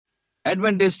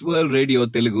Adventist World Radio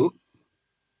Telugu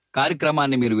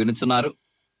కార్యక్రమాన్ని మీరు వినుచున్నారు.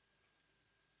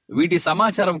 వీటి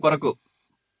సమాచారం కొరకు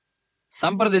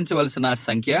సంప్రదించవలసిన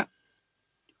సంఖ్య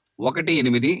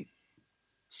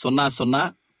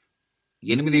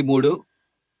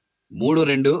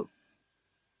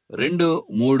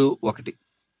 1-800-83-32-231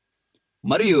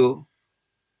 మరియు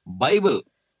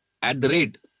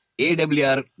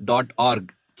bible@awr.org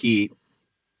కి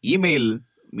ఈమెయిల్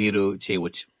మీరు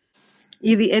చేయవచ్చు.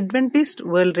 ఇది Adventist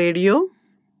World radio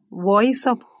voice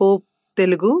of hope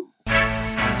Telugu.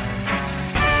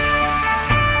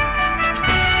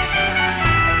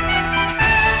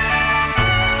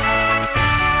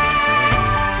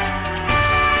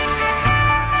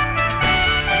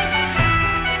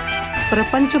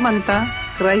 ప్రపంచమంతా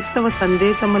క్రైస్తవ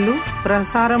సందేశములు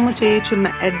ప్రసారము చేయుచున్న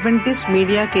అడ్వెంటిస్ట్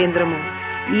మీడియా కేంద్రము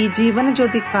ఈ జీవన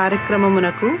జ్యోతి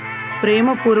కార్యక్రమమునకు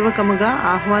ప్రేమపూర్వకముగా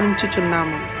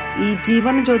ఆహ్వానించుచున్నాము. ఈ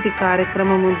జీవన జ్యోతి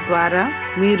కార్యక్రమము ద్వారా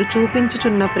మీరు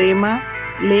చూపించుచున్న ప్రేమ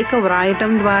లేఖ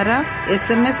వ్రాయటం ద్వారా,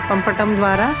 SMS పంపటం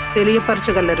ద్వారా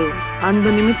తెలియపరచగలరు. అందు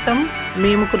నిమిత్తం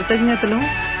మేము కృతజ్ఞతలు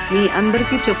మీ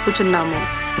అందరికీ చెప్పుచున్నాము.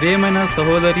 ప్రియమైన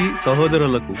సహోదరి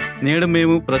సహోదరులకు, నేడు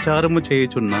మేము ప్రచారము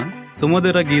చేయుచున్న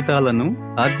సుమధుర గీతాలను,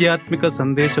 ఆధ్యాత్మిక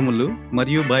సందేశములు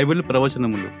మరియు బైబిల్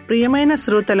ప్రవచనములు ప్రియమైన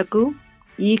శ్రోతలకు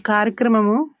ఈ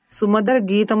కార్యక్రమము సుమధుర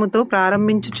గీతముతో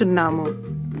ప్రారంభించుచున్నాము.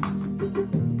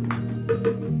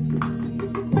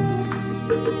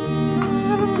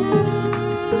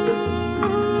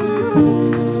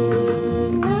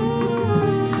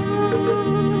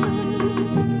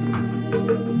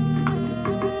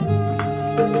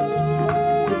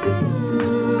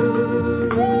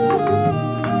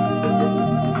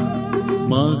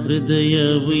 మా హృదయ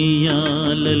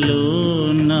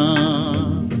ఉయ్యాలలోన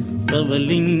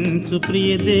పవలించు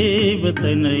ప్రియ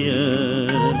దేవతనయ,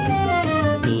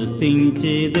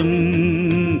 స్తుతించేదం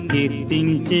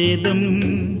కీర్తించేదం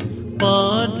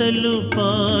పాటలు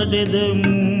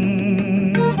పాడెదము,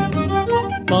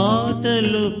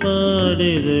 పాటలు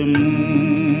పాడెదము,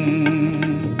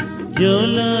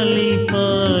 జోలాలి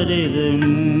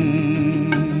పాడెదము.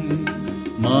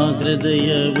 మా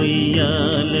హృదయ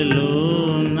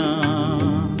ఉయ్యాలలోన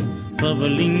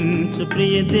పవలించు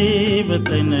ప్రియ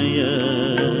దేవతనయ,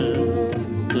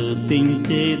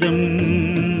 స్తుతించేదం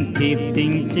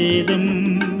కీర్తించేదం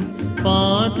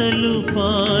పాటలు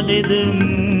పాడెదము,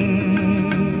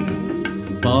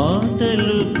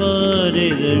 పాటలు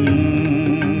పాడెదము,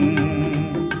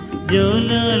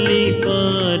 జోలాలి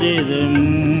పాడెదము.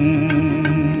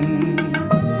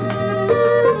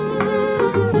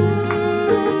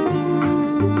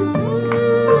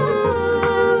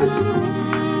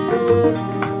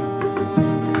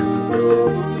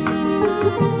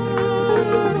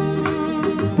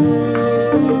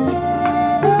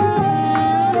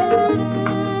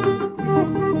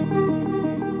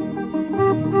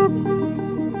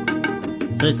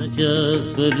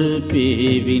 సత్యస్వరూపే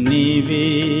వినేవే,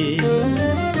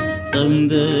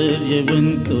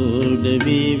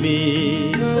 సౌందర్యవంతోడవివే,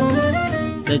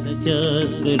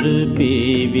 సత్యస్వరూపే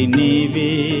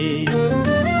వినేవే,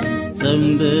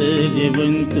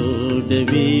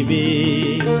 సౌందర్యవంతోడవివే,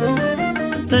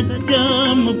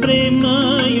 సత్యము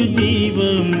ప్రేమయు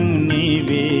జీవము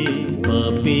నీవే,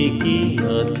 పాపికి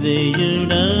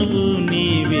ఆశ్రయుడవు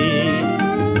నీవే,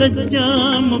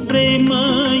 సత్యము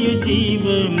ప్రేమయు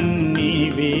జీవము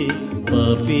నీవే,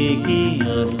 పాపికి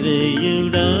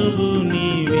ఆశ్రయుడవు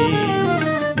నీవే.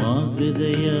 మా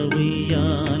హృదయ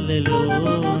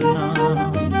ఉయ్యాలలోన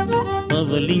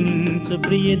పవలించు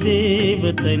ప్రియ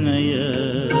దేవతనయ,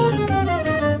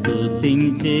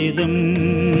 స్తుతించేదం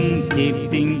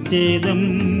కీర్తించేదం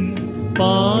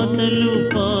పాటలు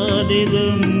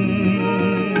పాడెదము,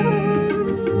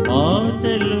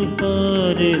 పాటలు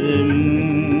పాడెదము,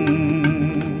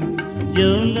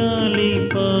 జోలాలి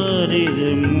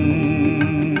పాడెదము.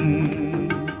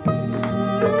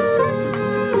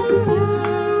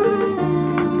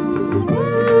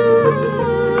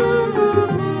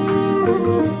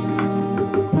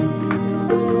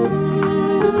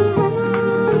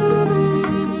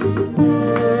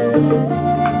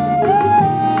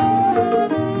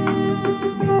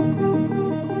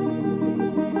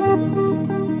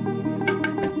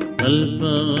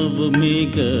 అల్పావు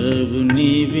మేఘవు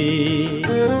నీవే,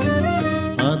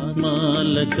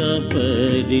 ఆత్మాల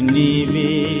కాపరి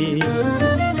నీవే,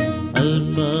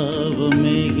 అల్పావు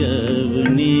మేఘవు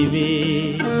నీవే,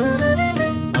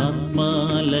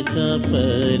 ఆత్మాల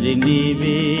కాపరి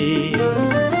నీవే,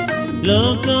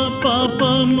 లోక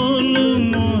పాపములు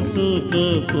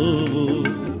మోసుకపోవు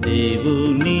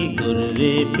దేవుని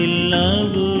గొర్రె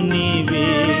పిల్లవు నీవే,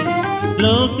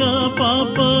 లోక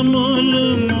పాపములు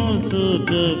మోసు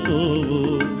మోసుకుపోవు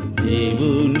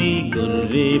దేవుని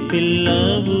గొర్రె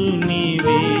పిల్లవు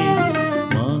నీవే.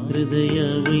 మా హృదయ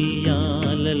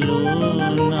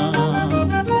ఉయ్యాలలోనా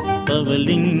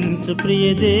పవలించు ప్రియ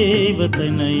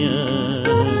దేవతనయ.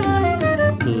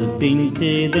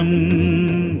 స్తుతించేదం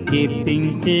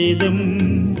కీర్తించేదం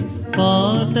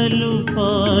పాటలు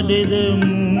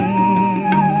పాడెదము,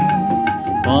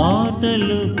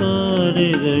 పాటలు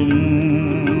పాడెదము,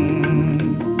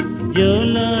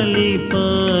 జోలాలి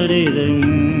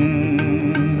పాడెదము,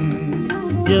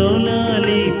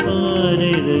 జోలాలి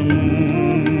పాడెదము,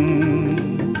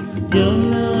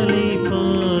 జోలాలి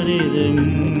పాడెదము,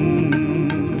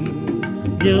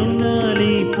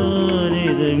 జోలాలి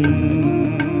పాడెదము,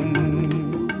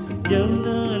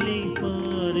 జోలాలి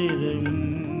పాడెదము.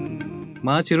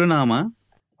 మా చిరునామా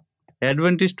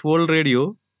Adventist World Radio,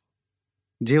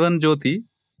 Jeevan Jyothi,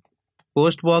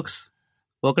 post box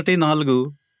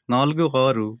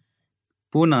 1446,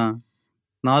 Poona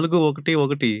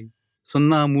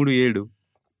 411037.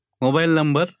 Mobile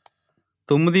number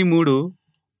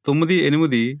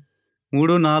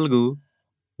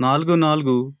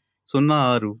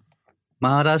 9398344406,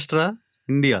 Maharashtra,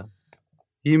 India.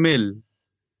 Email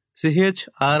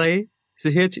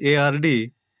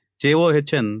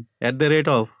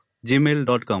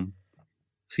CHRICHARDJOHN@gmail.com.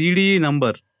 CDE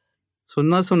number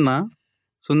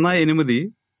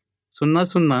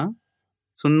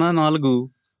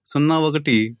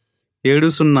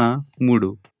 00080004017003.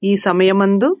 ఈ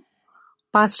సమయమందు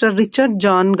పాస్టర్ రిచర్డ్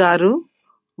జాన్ గారు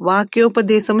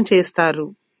వాక్యోపదేశం చేస్తారు.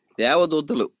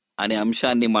 దేవదూతలు అనే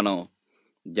అంశాన్ని మనం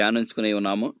ధ్యానించుకుని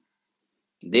ఉన్నాము.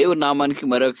 దేవుని నామానికి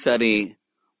మరొకసారి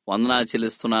వందనాలు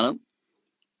చెల్లిస్తున్నాను.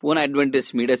 పూనా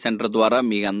అడ్వెంటిస్ట్ మీడియా సెంటర్ ద్వారా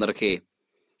మీ అందరికీ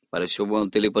మరి శుభం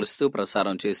తెలియపరుస్తూ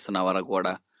ప్రసారం చేస్తున్న వారు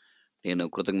కూడా నేను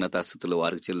కృతజ్ఞతాస్తుతులు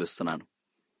వారికి చెల్లిస్తున్నాను.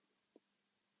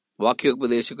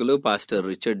 వాక్యోపదేశకులు పాస్టర్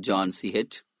రిచర్డ్ జాన్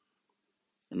CH.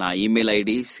 నా ఈమెయిల్ ID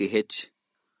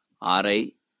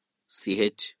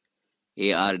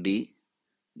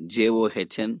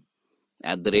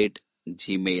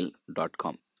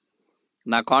CHRICHARDJOHN@gmail.com.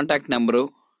 నా కాంటాక్ట్ నెంబరు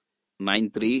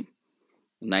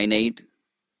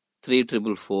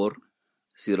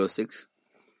 9398344406.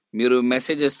 మీరు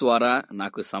మెసేజెస్ ద్వారా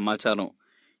నాకు సమాచారం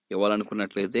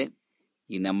ఇవ్వాలనుకున్నట్లయితే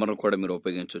ఈ నెంబర్ను కూడా మీరు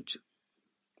ఉపయోగించవచ్చు.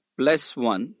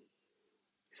 +1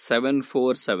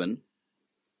 747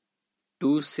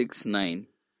 269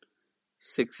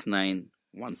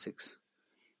 6916.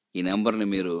 ఈ నెంబర్ని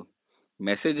మీరు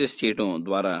మెసేజెస్ చేయటం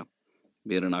ద్వారా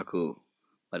మీరు నాకు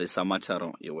మరి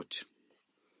సమాచారం ఇవ్వచ్చు.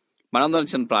 మనందరం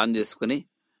చిన్న ప్రార్థన చేసుకుని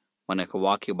మన యొక్క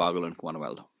వాక్య భాగాలకు మనం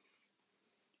వెళ్దాం.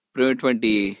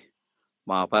 ప్రియమైనటువంటి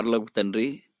మా పరలోక తండ్రి,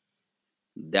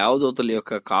 దేవదూతల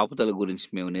యొక్క కాపుదల గురించి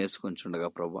మేము నేర్చుకుంటుండగా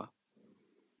ప్రభువా,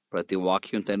 ప్రతి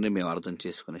వాక్యం తండ్రి మేము అర్థం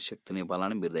చేసుకునే శక్తిని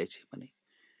బలాన్ని మీరు దయచేయమని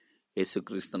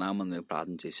యేసుక్రీస్తు నామమున మేము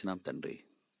ప్రార్థన చేసినాం తండ్రి,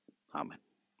 ఆమేన్.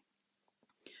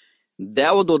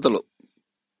 దేవదూతలు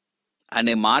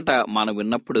అనే మాట మనం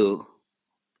విన్నప్పుడు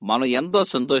మనం ఎంతో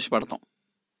సంతోషపడతాం.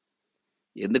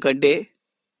 ఎందుకంటే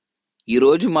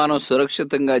ఈరోజు మనం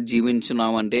సురక్షితంగా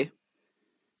జీవించున్నామంటే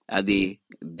అది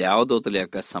దేవదూతల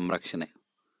యొక్క సంరక్షణే.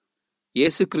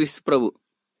 యేసుక్రీస్తు ప్రభు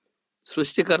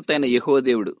సృష్టికర్త అయిన యెహోవా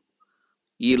దేవుడు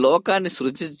ఈ లోకాన్ని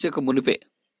సృష్టించక మునిపే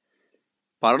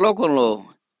పరలోకంలో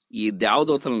ఈ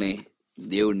దేవదూతల్ని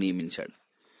దేవుడు నియమించాడు.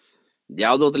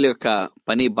 దేవదూతల యొక్క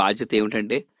పని బాధ్యత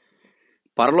ఏమిటంటే,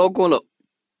 పరలోకంలో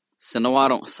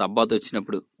శనివారం సబ్బాతు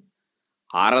వచ్చినప్పుడు,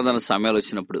 ఆరాధన సమయాలు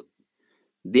వచ్చినప్పుడు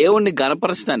దేవుణ్ణి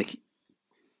గణపరచడానికి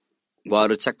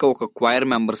వారు చక్క ఒక క్వైర్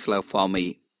మెంబర్స్ లాగా ఫామ్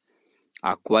అయ్యి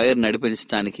ఆ క్వైర్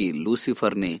నడిపించడానికి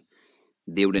లూసిఫర్ని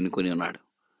దేవుడు ఎన్నుకొని ఉన్నాడు.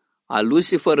 ఆ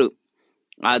లూసిఫర్,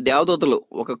 ఆ దేవదూతలు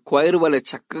ఒక క్వైర్ వలె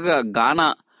చక్కగా గాన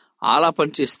ఆలాపన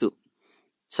చేస్తూ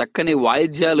చక్కని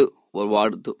వాయిద్యాలు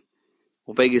వాడుతూ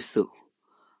ఉపయోగిస్తూ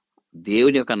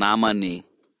దేవుని యొక్క నామాన్ని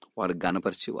వారు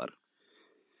గణపరిచేవారు.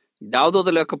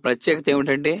 దేవదూతల యొక్క ప్రత్యేకత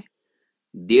ఏమిటంటే,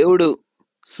 దేవుడు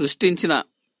సృష్టించిన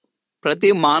ప్రతి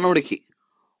మానవుడికి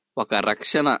ఒక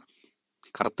రక్షణ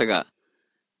కర్తగా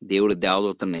దేవుడు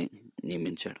దేవదూతల్ని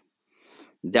నియమించాడు.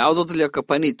 దేవదూతల యొక్క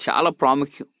పని చాలా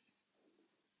ప్రాముఖ్యం.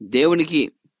 దేవునికి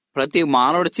ప్రతి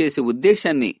మానవుడు చేసే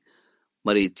ఉద్దేశాన్ని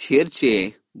మరి చేర్చే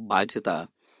బాధ్యత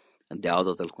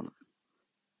దేవదూతలకు ఉన్నది.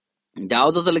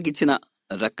 దేవదూతలకు ఇచ్చిన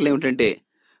రెక్కలు ఏమిటంటే,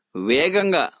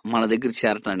 వేగంగా మన దగ్గర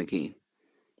చేరటానికి,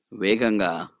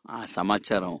 వేగంగా ఆ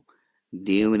సమాచారం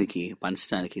దేవునికి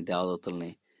పంచడానికి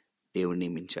దేవదూతల్ని దేవుడు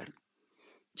నియమించాడు.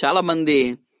 చాలామంది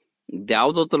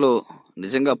దేవదూతలు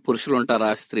నిజంగా పురుషులు ఉంటారా,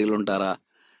 స్త్రీలు ఉంటారా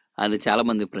అని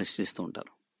చాలామంది ప్రశ్నిస్తూ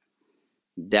ఉంటారు.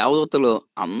 దేవదూతలు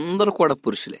అందరూ కూడా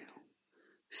పురుషులే,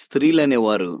 స్త్రీలు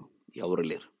అనేవారు ఎవరు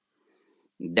లేరు.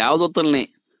 దేవదూతల్ని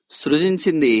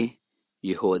సృజించింది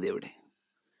యెహోవా దేవుడే.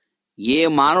 ఏ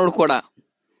మానవుడు కూడా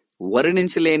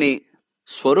వర్ణించలేని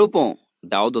స్వరూపం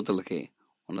దేవదూతలకి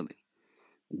ఉన్నది.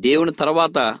 దేవుని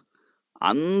తర్వాత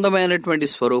అందమైనటువంటి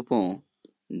స్వరూపం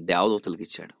దేవదూతలకు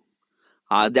ఇచ్చాడు.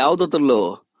 ఆ దేవదూతల్లో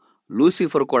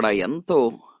లూసిఫర్ కూడా ఎంతో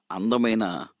అందమైన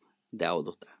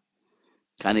దేవదూత.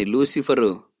 కానీ లూసిఫర్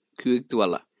క్యూక్తి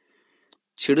వల్ల,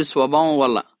 చెడు స్వభావం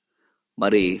వల్ల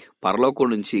మరి పరలోకం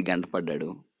నుంచి గంటపడ్డాడు.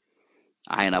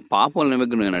 ఆయన పాపం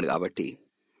నిమగ్నమైనాడు కాబట్టి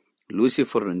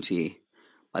లూసిఫర్ నుంచి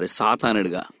మరి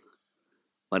సాతానుడిగా,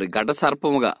 మరి ఘట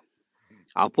సర్పముగా,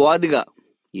 అపవాదిగా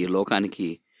ఈ లోకానికి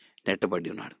నెట్టబడి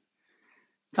ఉన్నాడు.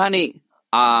 కానీ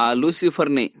ఆ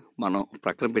లూసిఫర్ని మనం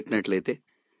ప్రక్కన పెట్టినట్లయితే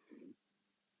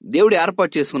దేవుడు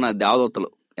ఏర్పాటు చేసుకున్న దేవదూతలు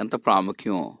ఎంత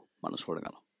ప్రాముఖ్యం మనం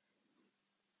చూడగలం.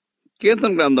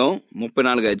 కీర్తన గ్రంథం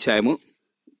 34 అధ్యాయము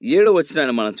 7వ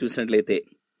వచనాన్ని మనం చూసినట్లయితే,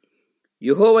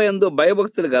 యెహోవా యందు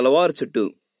భయభక్తులు గలవారు చుట్టూ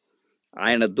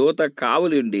ఆయన దూత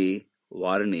కావలి ఉండి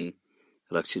వారిని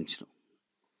రక్షించును.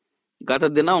 గత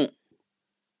దినం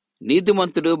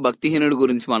నీతిమంతుడు భక్తిహీనుడి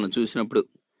గురించి మనం చూసినప్పుడు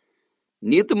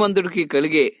నీతిమంతుడికి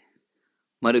కలిగే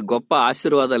మరి గొప్ప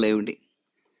ఆశీర్వాదాలు ఏమిటి,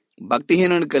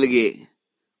 భక్తిహీనుని కలిగే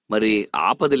మరి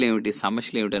ఆపదలు ఏమిటి,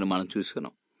 సమస్యలు ఏమిటి అని మనం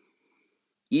చూసుకున్నాం.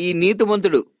 ఈ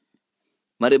నీతిమంతుడు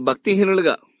మరి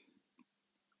భక్తిహీనులుగా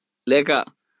లేక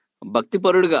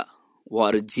భక్తిపరుడుగా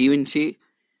వారు జీవించి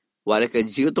వారి యొక్క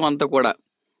జీవితం అంతా కూడా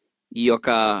ఈ యొక్క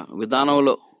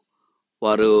విధానంలో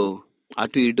వారు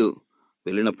అటు ఇటు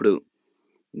వెళ్ళినప్పుడు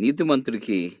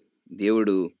నీతిమంతుడికి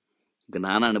దేవుడు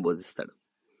జ్ఞానాన్ని బోధిస్తాడు.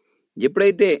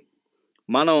 ఎప్పుడైతే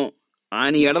మనం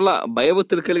ఆయన ఎడల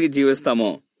భయభక్తులు కలిగి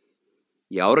జీవిస్తామో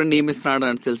ఎవరు నియమిస్తున్నాడు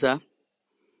అని తెలుసా?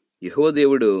 యెహోవా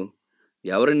దేవుడు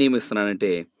ఎవరు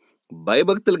నియమిస్తున్నాడంటే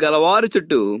భయభక్తులు గలవారి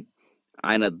చుట్టూ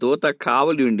ఆయన దూత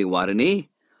కావలి ఉండి వారిని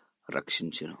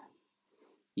రక్షించును.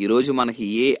 ఈరోజు మనకి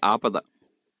ఏ ఆపద,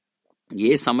 ఏ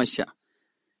సమస్య,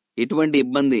 ఎటువంటి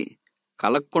ఇబ్బంది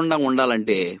కలగకుండా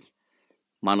ఉండాలంటే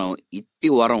మనం ఇట్టి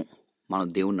వరం మనం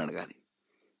దేవుణ్ణి అడగాలి.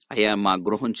 అయ్యా, మా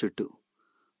గృహం చుట్టూ,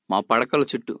 మా పడకల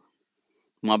చుట్టూ,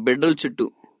 మా బిడ్డల చుట్టూ,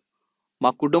 మా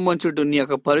కుటుంబం చుట్టూ నీ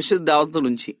యొక్క పరిశుద్ధ దేవతల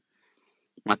నుంచి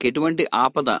మాకు ఎటువంటి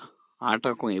ఆపద,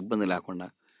 ఆటంకం, ఇబ్బంది లేకుండా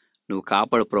నువ్వు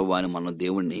కాపాడు ప్రభువా అని మనం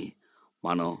దేవుణ్ణి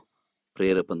మనం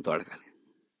ప్రేరేపణతో అడగాలి.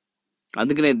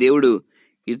 అందుకనే దేవుడు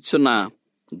ఇచ్చున్న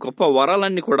గొప్ప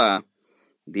వరాలన్నీ కూడా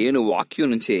దేవుని వాక్యం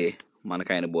నుంచే మనకు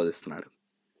ఆయన బోధిస్తున్నాడు.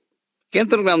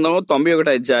 కీర్తన గ్రంథం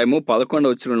 91 అధ్యాయము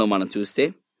 11వ వచనంలో మనం చూస్తే,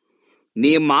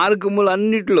 నీ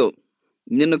మార్గములన్నిటిలో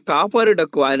నిన్ను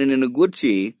కాపాడుటకు ఆయన నిన్ను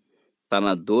గూర్చి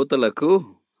తన దూతలకు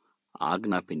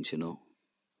ఆజ్ఞాపించును.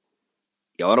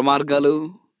 ఎవరి మార్గాలు?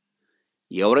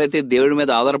 ఎవరైతే దేవుడి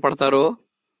మీద ఆధారపడతారో,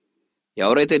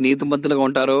 ఎవరైతే నీతిమంతులుగా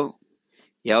ఉంటారో,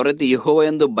 ఎవరైతే యెహోవా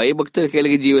యందు భయభక్తులు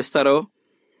కలిగి జీవిస్తారో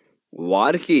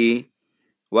వారికి,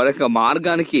 వారి యొక్క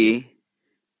మార్గానికి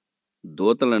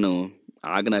దూతలను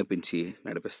ఆజ్ఞాపించి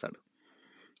నడిపిస్తాడు.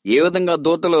 ఏ విధంగా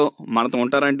దూతలు మనతో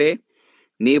ఉంటారంటే,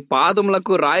 నీ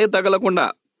పాదములకు రాయి తగలకుండా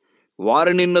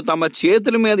వారు నిన్ను తమ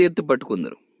చేతుల మీద ఎత్తి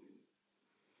పట్టుకుందరు.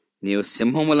 నీవు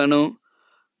సింహములను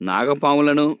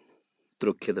నాగపాములను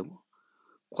త్రొక్కెదము,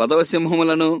 కొదవ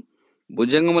సింహములను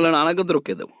భుజంగములను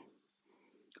అనగద్రొక్కెదము.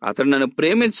 అతడు నన్ను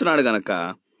ప్రేమించున్నాడు గనక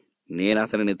నేను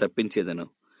అతనిని తప్పించేదను,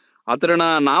 అతడు నా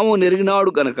నామం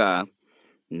నెరిగినాడు గనక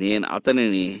నేను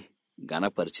అతనిని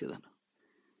ఘనపరిచేదను.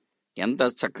 ఎంత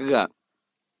చక్కగా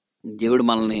దేవుడు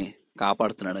మనల్ని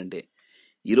కాపాడుతున్నాడంటే,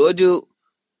 ఈరోజు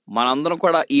మనందరం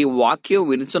కూడా ఈ వాక్యం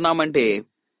వినుచున్నామంటే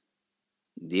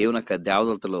దేవుని యొక్క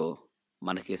దేవదూతలు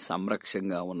మనకి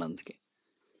సంరక్షంగా ఉన్నందుకే.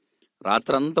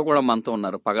 రాత్రంతా కూడా మనతో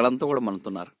ఉన్నారు, పగలంతా కూడా మనతో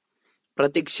ఉన్నారు.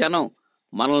 ప్రతి క్షణం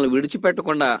మనల్ని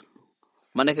విడిచిపెట్టకుండా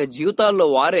మన యొక్క జీవితాల్లో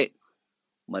వారే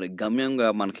మరి గమ్యంగా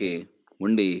మనకి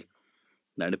ఉండి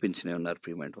నడిపించనే ఉన్నారు.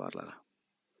 ప్రియమైన వాళ్ళారా,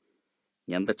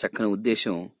 ఎంత చక్కని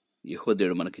ఉద్దేశం యెహోవా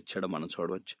దేవుడు మనకిచ్చాడో మనం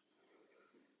చూడవచ్చు.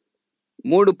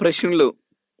 3 ప్రశ్నలు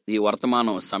ఈ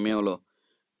వర్తమానం సమయంలో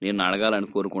నేను అడగాలని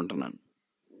కోరుకుంటున్నాను.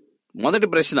 మొదటి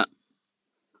ప్రశ్న,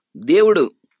 దేవుడు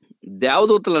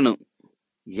దేవదూతలను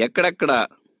ఎక్కడెక్కడ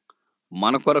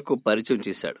మన కొరకు పరిచయం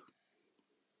చేశాడు?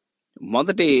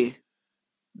 మొదటి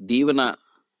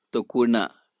దీవెనతో కూడిన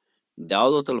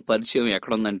దేవదూతల పరిచయం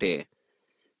ఎక్కడుందంటే,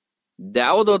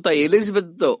 దేవదూత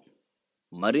ఎలిజబెత్తో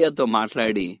మరియతో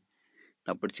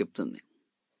మాట్లాడినప్పుడు చెప్తుంది,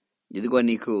 ఇదిగో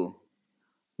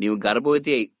నీవు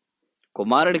గర్భవతి అయి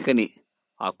కుమారుడికని,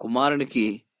 ఆ కుమారునికి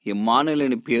ఇమ్మానుయేలు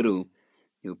అని పేరు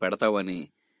నీవు పెడతావని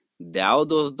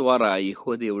దేవదూత ద్వారా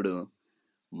యెహోవా దేవుడు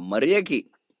మరియకి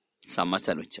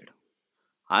సమాచారం ఇచ్చాడు.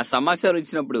 ఆ సమాచారం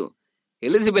ఇచ్చినప్పుడు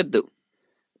ఎలిజబెత్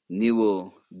నీవు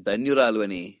ధన్యురాలు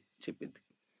అని చెప్పింది.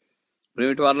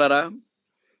 ప్రియమైన వారలారా,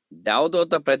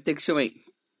 దేవదూత ప్రత్యక్షమై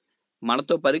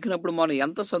మనతో పలికినప్పుడు మనం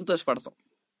ఎంత సంతోషపడతాం.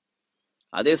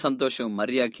 అదే సంతోషం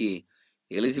మరియాకి,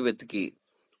 ఎలిజబెత్కి.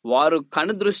 వారు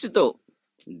కను దృష్టితో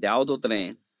దేవదూతనే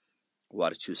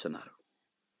వారు చూస్తున్నారు.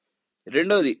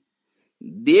 రెండోది,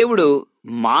 దేవుడు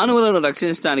మానవులను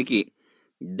రక్షించడానికి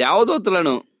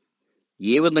దేవదూతలను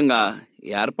ఏ విధంగా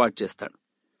ఏర్పాటు చేస్తాడు,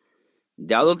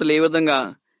 దేవదూతలు ఏ విధంగా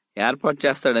ఏర్పాటు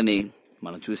చేస్తాడని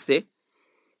మనం చూస్తే,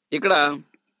 ఇక్కడ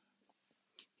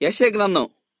యెషయా గ్రంథం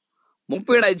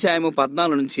 37 అధ్యాయము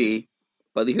 14 నుంచి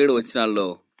 17 వచనాల్లో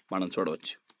మనం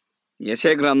చూడవచ్చు.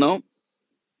 యెషయా గ్రంథం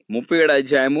 37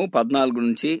 అధ్యాయము 14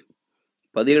 నుంచి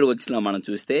 17 వచనాలు మనం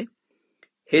చూస్తే,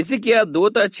 హెజికియా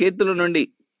దూత చేతుల నుండి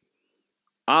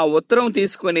ఆ ఉత్తరం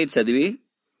తీసుకొని చదివి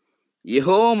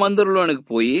యెహోవా మందిరంలోనికి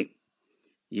పోయి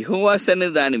యెహోవా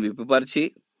సన్నిధి దాన్ని విప్పుపరిచి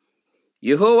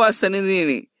యెహోవా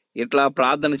సన్నిధిని ఇట్లా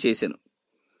ప్రార్థన చేసెను.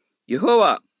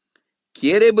 యెహోవా,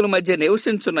 కేరేబుల మధ్య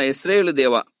నివసించున్న ఇశ్రాయేలు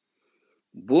దేవా,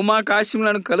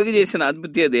 భూమాకాశములను కలుగజేసిన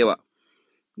అద్భుతీయ దేవ,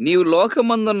 నీవు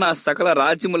లోకమందున్న సకల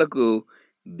రాజ్యములకు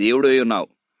దేవుడై ఉన్నావు.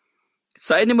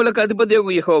 సైన్యములకు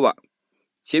అధిపతియగు యెహోవా,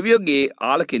 చెవియొగ్గి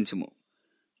ఆలకించుము.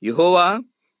 యెహోవా,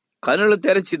 కనులు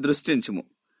తెరచి దృష్టించుము.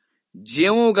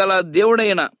 జీవము గల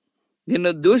దేవుడైన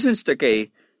నిన్ను దూషించుటకై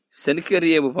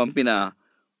సెనకెరీబు పంపిన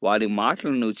వారి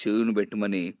మాటలను నువ్వు చెవును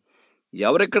పెట్టుమని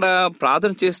ఎవరిక్కడ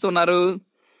ప్రార్థన చేస్తున్నారు?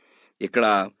 ఇక్కడ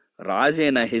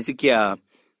రాజైన హెజికియా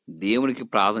దేవునికి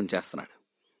ప్రార్థన చేస్తున్నాడు.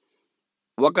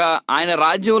 ఆయన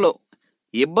రాజ్యంలో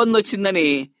ఇబ్బంది వచ్చిందని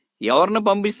ఎవరిని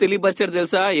పంపించి తెలియపరిచాడు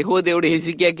తెలుసా? యెహోవా దేవుడు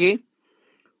హెజికియాకి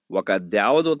ఒక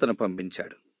దేవదూతను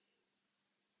పంపించాడు.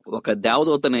 ఒక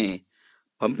దేవదూతని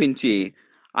పంపించి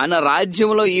ఆయన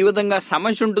రాజ్యంలో ఈ విధంగా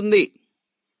సమస్య ఉంటుంది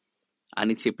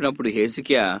అని చెప్పినప్పుడు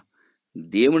హెజికియా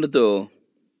దేవునితో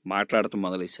మాట్లాడుతూ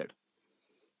మొదలెశాడు.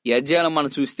 ఈ అధ్యాయం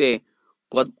మనం చూస్తే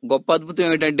గొప్ప అద్భుతం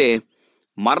ఏమిటంటే,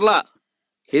 మరలా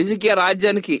హెజికియా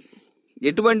రాజ్యానికి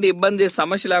ఎటువంటి ఇబ్బంది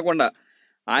సమస్య లేకుండా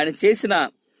ఆయన చేసిన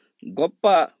గొప్ప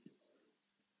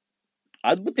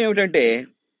అద్భుతం ఏమిటంటే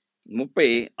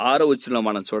 36వ వచనంలో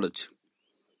మనం చూడొచ్చు.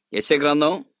 యెషయా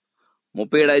గ్రంథం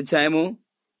 37 అధ్యాయము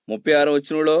 36వ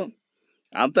వచనంలో,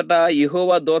 అంతటా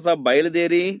యెహోవా దూత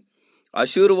బయలుదేరి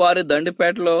అషూరు వారి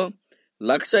దండిపేటలో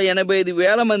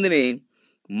 185,000 మందిని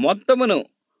మొత్తమును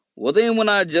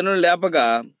ఉదయమున జనులు లేపగా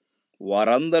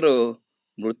వారందరూ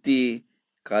మృతి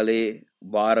కలే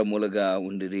భారములుగా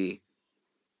ఉండిరి.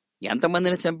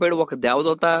 ఎంతమందిని చంపాడు ఒక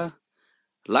దేవదూత?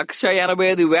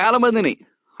 185,000 మందిని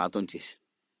హతం చేసి.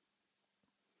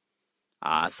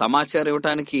 ఆ సమాచారం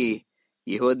ఇవ్వటానికి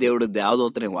యెహోవా దేవుడు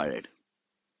దేవదూతని వాడాడు.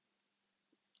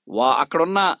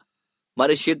 అక్కడున్న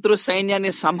మరి శత్రు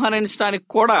సైన్యాన్ని సంహరించడానికి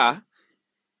కూడా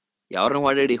ఎవరిని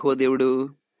వాడాడు? యెహోవా దేవుడు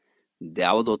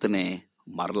దేవదూతనే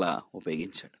మరలా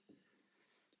ఉపయోగించాడు.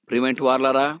 ప్రియమైన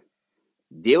వారలారా,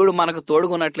 దేవుడు మనకు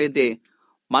తోడుకున్నట్లయితే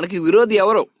మనకి విరోధి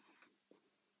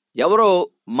ఎవరో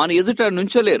మన ఎదుట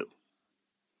నుంచోలేరు.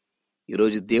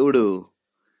 ఈరోజు దేవుడు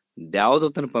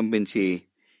దేవదూతను పంపించి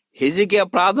హెజికియా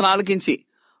ప్రార్థన ఆలకించి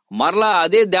మరలా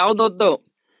అదే దేవదూతతో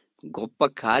గొప్ప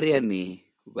కార్యాన్ని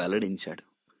వెల్లడించాడు.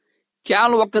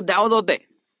 కేవలం ఒక్క దేవదూతే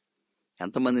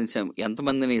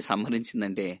ఎంతమందిని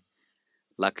సంహరించిందంటే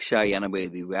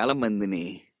 185,000 మందిని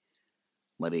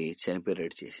మరి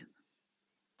చనిపోయేటట్టు చేసింది.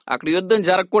 అక్కడ యుద్ధం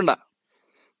జరగకుండా,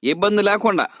 ఇబ్బంది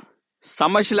లేకుండా,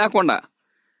 సమస్య లేకుండా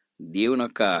దేవుని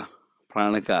యొక్క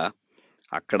ప్రణాళిక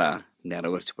అక్కడ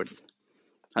నెరవేర్చబడింది.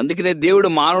 అందుకనే దేవుడు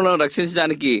మానవులను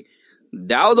రక్షించడానికి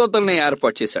దేవదూతల్ని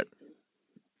ఏర్పాటు చేశాడు.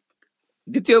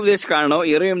 ద్వితీయోపదేశ కాండం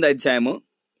 28 అధ్యాయము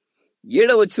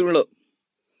 7వ వచనంలో,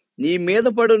 నీ మీద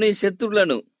పడు నీ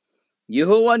శత్రువులను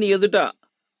యెహోవా నీ ఎదుట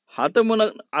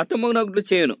హతమునట్లు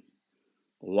చేయును.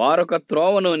 వారొక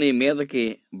త్రోవను నీ మీదకి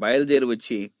బయలుదేరి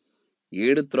వచ్చి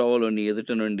 7 త్రోవలు నీ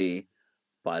ఎదుట నుండి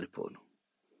పారిపోను.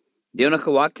 దేవుని యొక్క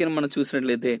వాక్యాన్ని మనం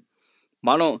చూసినట్లయితే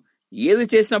మనం ఏది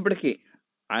చేసినప్పటికీ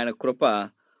ఆయన కృప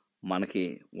మనకి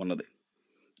ఉన్నది.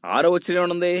 6వ వచనం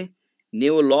ఉన్నది,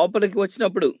 నీవు లోపలికి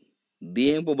వచ్చినప్పుడు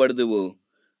దీవింపబడుదువు,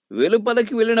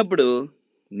 వెలుపలికి వెళ్ళినప్పుడు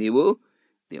నీవు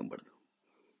దీవింపబడదు.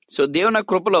 సో దేవుని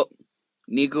కృపలో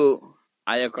నీకు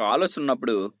ఆ యొక్క ఆలోచన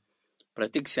ఉన్నప్పుడు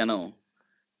ప్రతి క్షణం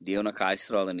దేవుని యొక్క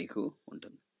ఆశీర్వాదం నీకు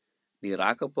ఉంటుంది. నీ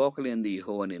రాకపోకలేంది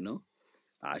యెహోవా నిన్ను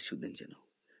ఆశీర్వదించెను.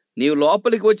 నీవు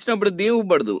లోపలికి వచ్చినప్పుడు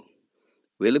దీవింపబడదు,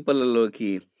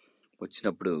 వెలుపలలోకి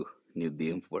వచ్చినప్పుడు నీవు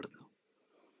దీవింపబడదు.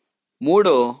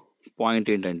 3వ పాయింట్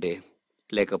ఏంటంటే,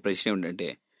 లేక ప్రశ్న ఏంటంటే,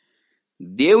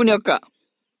 దేవుని యొక్క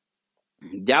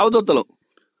దేవదూతలు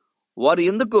వారు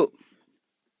ఎందుకు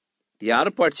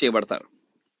ఏర్పాటు చేయబడతారు?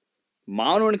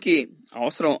 మానవునికి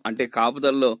అవసరం అంటే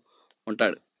కాపుదలలో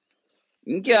ఉంటాడు.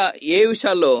 ఇంకా ఏ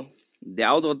విషయాల్లో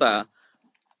దేవదూత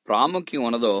ప్రాముఖ్యం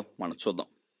ఉన్నదో మనం చూద్దాం.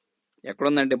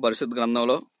 ఎక్కడుందంటే పరిశుద్ధ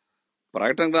గ్రంథంలో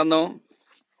ప్రకటన గ్రంథం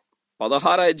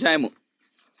 16వ అధ్యాయము,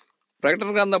 ప్రకటన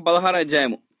గ్రంథం 16వ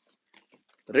అధ్యాయము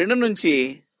 2 నుంచి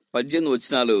 18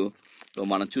 వచనాలు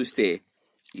మనం చూస్తే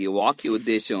ఈ వాక్య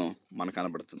ఉద్దేశం మనకు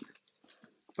కనబడుతుంది.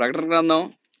 ప్రకటన గ్రంథం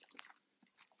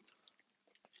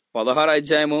 16వ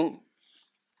అధ్యాయము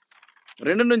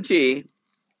 2 నుంచి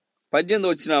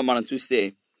 18 వచనాలు మనం చూస్తే,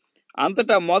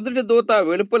 అంతటా మొదటి దూత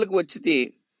వెలుపలికి వచ్చి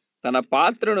తన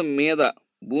పాత్రను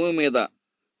భూమి మీద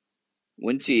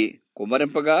ఉంచి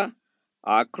కుమ్మరింపగా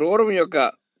ఆ క్రూరం యొక్క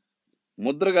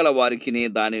ముద్రగల వారికిని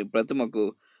దాని ప్రతిమకు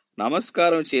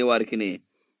నమస్కారం చేయవారికిని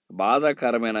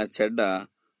బాధాకరమైన చెడ్డ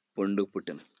పొండు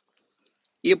పుట్టెను.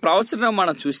 ఈ ప్రవచనం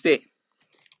మనం చూస్తే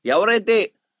ఎవరైతే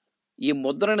ఈ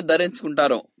ముద్రని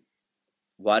ధరించుకుంటారో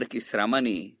వారికి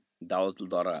శ్రమని దావతుల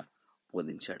ద్వారా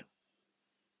బోధించాడు.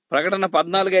 ప్రకటన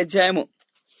 14వ అధ్యాయము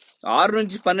 6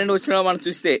 నుంచి 12 వచనాలు మనం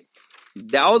చూస్తే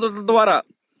దేవదూతల ద్వారా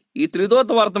ఈ త్రిదూత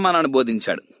వర్తమానాన్ని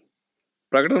బోధించాడు.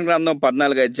 ప్రకటన గ్రంథం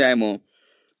 14వ అధ్యాయము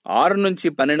 6 నుంచి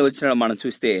 12 వచనాలు మనం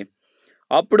చూస్తే,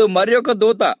 అప్పుడు మరి ఒక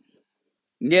దూత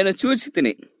నేను చూచి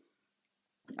తిని,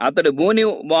 అతడు భూని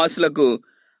వాసులకు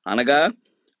అనగా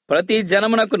ప్రతి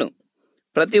జనమునకును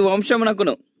ప్రతి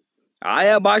వంశమునకును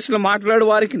ఆయా భాషలు మాట్లాడు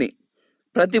వారికిని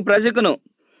ప్రతి ప్రజకును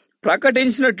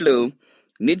ప్రకటించినట్లు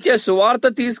నిత్య సువార్త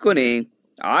తీసుకొని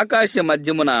ఆకాశ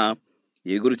మధ్యమున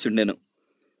ఎగురుచుండెను.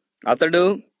 అతడు,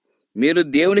 మీరు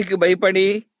దేవునికి భయపడి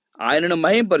ఆయనను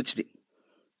మహింపరచుడి.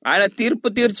 ఆయన తీర్పు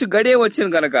తీర్చు గడియ వచ్చిన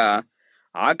గనక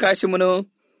ఆకాశమును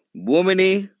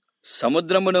భూమిని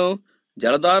సముద్రమును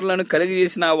జలధారులను కలిగి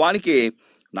చేసిన వానికి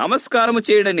నమస్కారము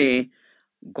చేయడని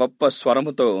గొప్ప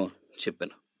స్వరముతో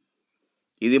చెప్పాను.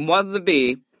 ఇది మొదటి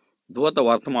దూత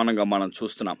వర్తమానంగా మనం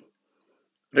చూస్తున్నాం.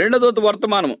 రెండో దూత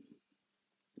వర్తమానము,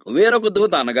 వేరొక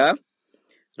దూత అనగా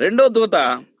రెండో దూత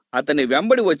అతని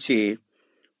వెంబడి వచ్చి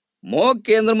మోహ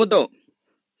కేంద్రముతో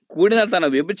కూడిన తన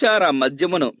వ్యభిచార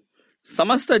మద్యమును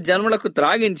సమస్త జన్మలకు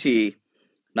త్రాగించి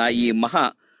నా ఈ మహా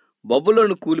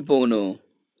బబులోను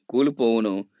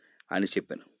కూలిపోవును అని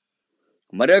చెప్పాను.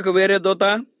 మరొక వేరే దూత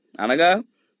అనగా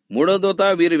మూడో దూత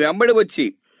వీరి వెంబడి వచ్చి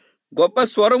గొప్ప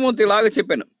స్వరమూర్తిలాగా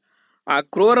చెప్పాను, ఆ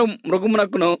క్రూర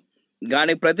మృగమునకును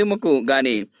గాని ప్రతిమకు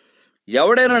గాని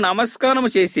ఎవడైనా నమస్కారం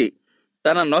చేసి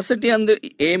తన నొసటి అందు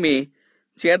ఏమి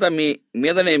చేత మీ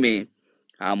మీదనేమి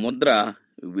ఆ ముద్ర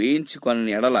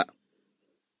వేయించుకొని ఎడల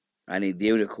అని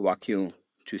దేవుని యొక్క వాక్యం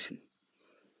చూసింది.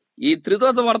 ఈ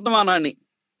త్రిదూత వర్తమానాన్ని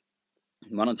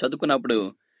మనం చదువుకున్నప్పుడు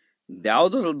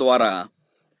దేవదూతల ద్వారా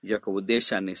ఈ యొక్క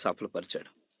ఉద్దేశాన్ని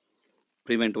సఫలపరిచాడు.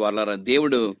 ప్రియమైన వారలారా,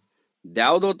 దేవుడు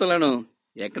దేవదూతలను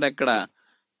ఎక్కడెక్కడ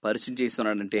పరిచయం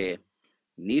చేస్తున్నాడంటే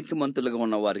నీతిమంతులుగా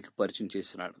ఉన్న వారికి పరిచయం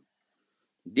చేస్తున్నాడు.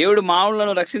 దేవుడు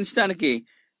మానవులను రక్షించడానికి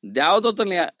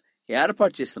దేవదూతల్ని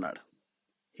ఏర్పాటు చేస్తున్నాడు.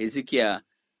 హెజికియా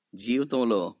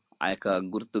జీవితంలో ఆ యొక్క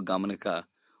గుర్తు గమనిక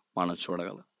మనం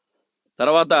చూడగలం.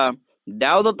 తర్వాత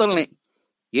దేవదూతల్ని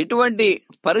ఎటువంటి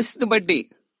పరిస్థితి బట్టి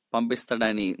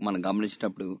పంపిస్తాడని మనం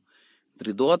గమనించినప్పుడు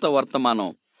త్రిదూత వర్తమానం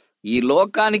ఈ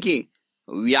లోకానికి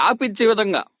వ్యాపించే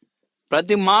విధంగా,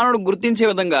 ప్రతి మానవుడు గుర్తించే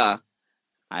విధంగా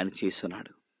ఆయన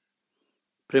చేస్తున్నాడు.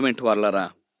 ప్రియమైన వారలారా,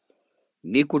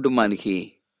 నీ కుటుంబానికి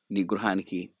నీ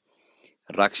గృహానికి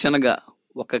రక్షణగా,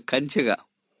 ఒక కంచెగా,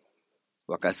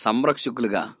 ఒక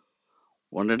సంరక్షకులుగా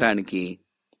ఉండటానికి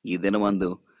ఈ దినమందు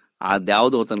ఆ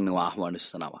దేవదూతలను నువ్వు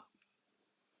ఆహ్వానిస్తున్నావా?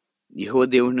 యెహోవా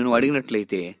దేవుడిని నువ్వు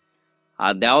అడిగినట్లయితే ఆ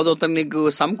దేవదూతను నీకు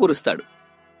సమకూరుస్తాడు.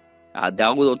 ఆ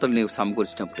దేవదూతలు నీకు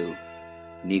సమకూర్చినప్పుడు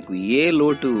నీకు ఏ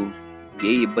లోటు,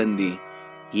 ఏ ఇబ్బంది,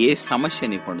 ఏ సమస్య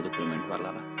నీకు ఉండదు. ప్రియమైన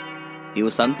వాళ్ళారా,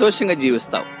 నీవు సంతోషంగా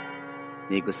జీవిస్తావు.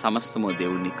 నీకు సమస్తము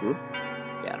దేవుడు నీకు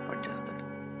ఏర్పాటు చేస్తాడు.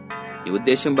 ఈ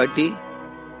ఉద్దేశం బట్టి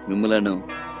మిమ్మలను,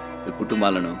 మీ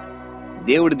కుటుంబాలను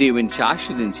దేవుడు దీవించి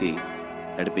ఆశీర్వదించి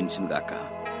నడిపించును గాక.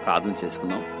 ప్రార్థన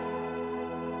చేసుకుందాం.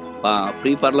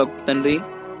 ప్రియ పరలోక తండ్రి,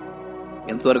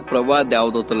 ఎంతవరకు ప్రభా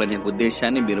దేవదూతల యొక్క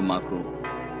ఉద్దేశాన్ని మీరు మాకు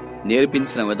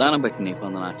నేర్పించిన విధానం బట్టి నీకు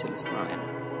వందనాలు చెల్లిస్తున్నాను.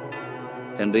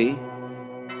 తండ్రి,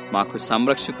 మాకు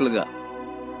సంరక్షకులుగా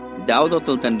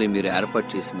దేవదూతలు తండ్రి మీరు ఏర్పాటు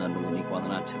చేసినందుకు నీకు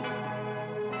వందనాలు చెల్లిస్తున్నాను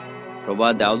ప్రభా.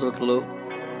 దేవదూతలు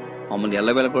మమ్మల్ని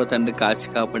ఎల్లవేళ కూడా తండ్రి కాచి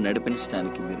కాపాడి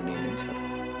నడిపించడానికి మీరు నియమించారు.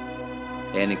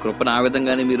 నీ కృపను ఆ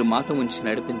విధంగానే మీరు మాతో ఉంచి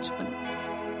నడిపించమని,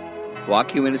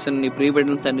 వాక్యం వెనుసని నీ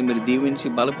ప్రియబిడ్డలను తండ్రి మీరు దీవించి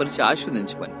బలపరిచి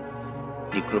ఆశీర్వదించమని,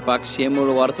 నీ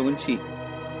కృపాక్షేములు వారితో ఉంచి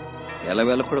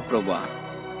ఎల్లవేళ కూడా ప్రభా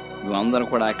మేమందరం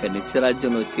కూడా ఆ యొక్క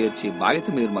నిత్యరాజ్యంలో చేర్చి బాధ్యత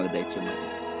మీరు మాకు దయచేయమని,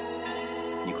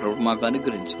 నీ కృప మాకు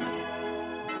అనుగ్రహించమని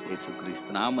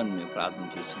యేసుక్రీస్తు నామమున మేము ప్రార్థన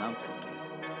చేస్తున్నాం తండ్రి.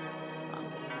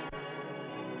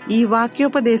 ఈ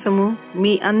వాక్యోపదేశము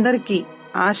మీ అందరికీ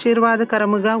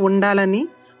ఆశీర్వాదకరముగా ఉండాలని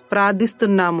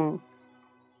ప్రార్థిస్తున్నాము.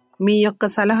 మీ యొక్క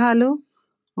సలహాలు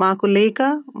మాకు లేఖ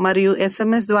మరియు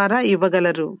SMS ద్వారా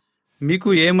ఇవ్వగలరు. మీకు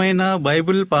ఏమైనా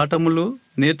బైబిల్ పాఠములు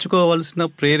నేర్చుకోవలసిన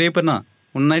ప్రేరేపణ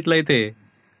ఉన్నట్లయితే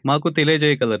మాకు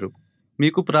తెలియజేయగలరు.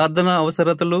 మీకు ప్రార్థన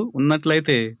అవసరతలు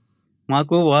ఉన్నట్లయితే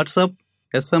మాకు వాట్సాప్,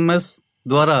 SMS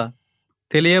ద్వారా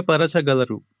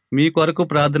తెలియపరచగలరు. మీ కొరకు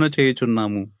ప్రార్థన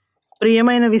చేయుచున్నాము.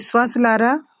 ప్రియమైన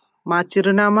విశ్వాసులారా, మా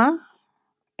చిరునామా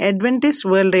Adventist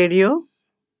World Radio,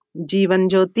 Jeevan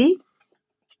Jyothi,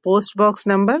 post box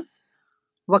number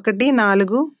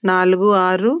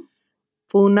 1446,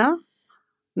 Poona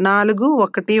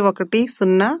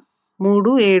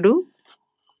 411037,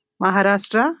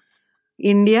 Maharashtra,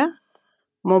 India.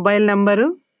 Mobile number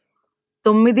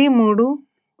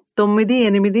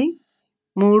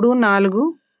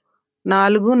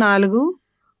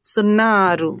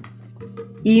 93344406.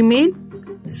 Email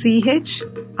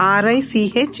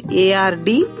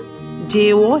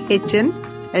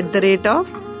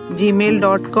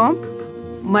CHRICHARDJOHN@gmail.com.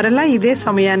 మరలా ఇదే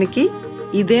సమయానికి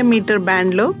ఇదే మీటర్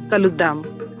బ్యాండ్లో కలుద్దాం.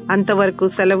 అంతవరకు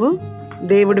సెలవు.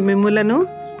 దేవుడు మిమ్ములను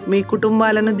మీ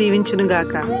కుటుంబాలను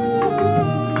దీవించునుగాక.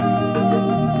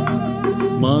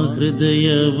 మా హృదయ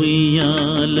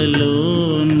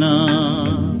ఉయ్యాలలోన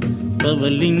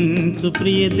పవలించు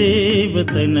ప్రియ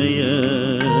దేవతనయ,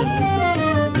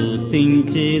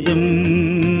 స్తుతించేదం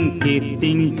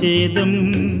కీర్తించేదం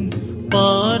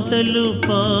పాటలు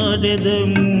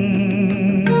పాడెదము,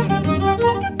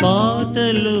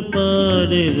 పాటలు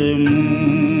పాడెదము,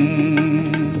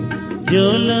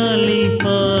 జోలాలి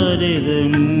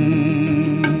పాడెదము.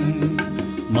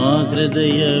 మా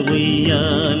హృదయ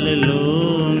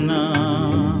ఉయ్యాలలోన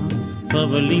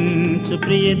పవలించు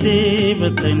ప్రియ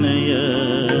దేవతనయ,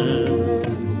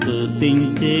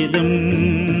 స్తుతించేదం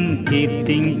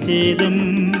కీర్తించేదం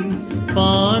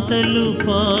పాటలు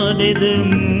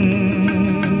పాడెదము,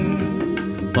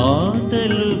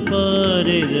 పాటలు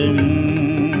పాడెదము,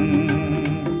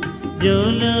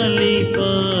 జోలాలి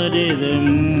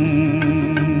పాడెదము.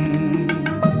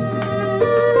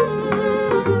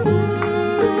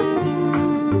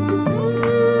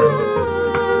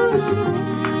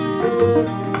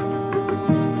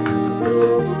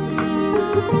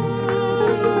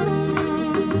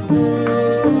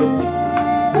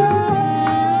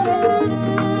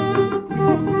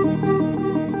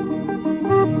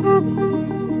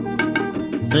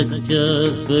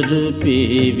 సత్యస్వరూపే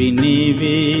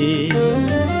వినేవే,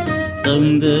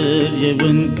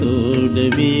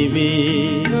 సౌందర్యవంతోడవేవే,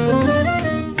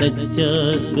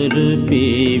 సత్యస్వరూపే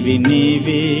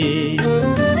వినేవే,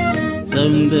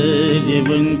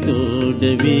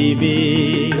 సౌందర్యవంతోడవేవే,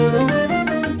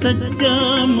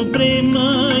 సత్యము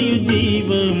ప్రేమయు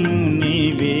జీవము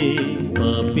నీవే,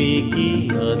 పాపికి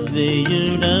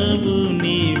ఆశ్రయుడవు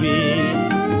నీవే.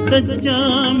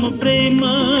 సత్యము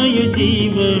ప్రేమయు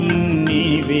జీవము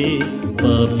నీవే,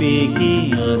 పాపికి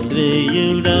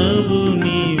ఆశ్రయుడవు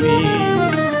నీవే.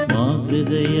 మా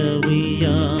హృదయ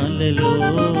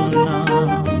ఉయ్యాలలోన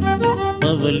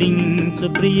పవలించు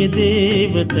ప్రియ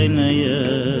దేవతనయ,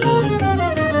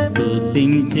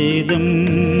 స్తుతించేదం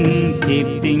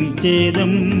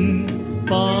కీర్తించేదం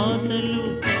పాటలు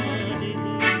పాడెదం.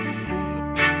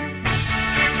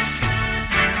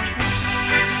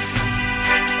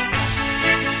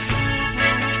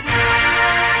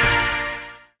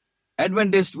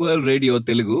 అడ్వెంటిస్ట్ వరల్డ్ రేడియో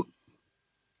తెలుగు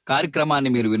కార్యక్రమాన్ని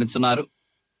మీరు వినుచున్నారు.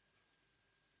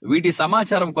 వీటి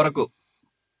సమాచారం కొరకు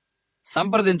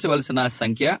సంప్రదించవలసిన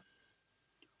సంఖ్య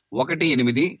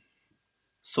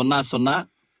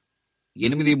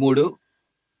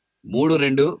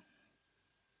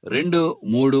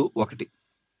 1800833231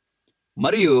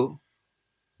 మరియు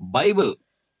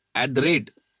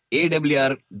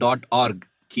bible@awr.org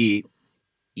కి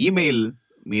ఈమెయిల్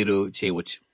మీరు చేయవచ్చు.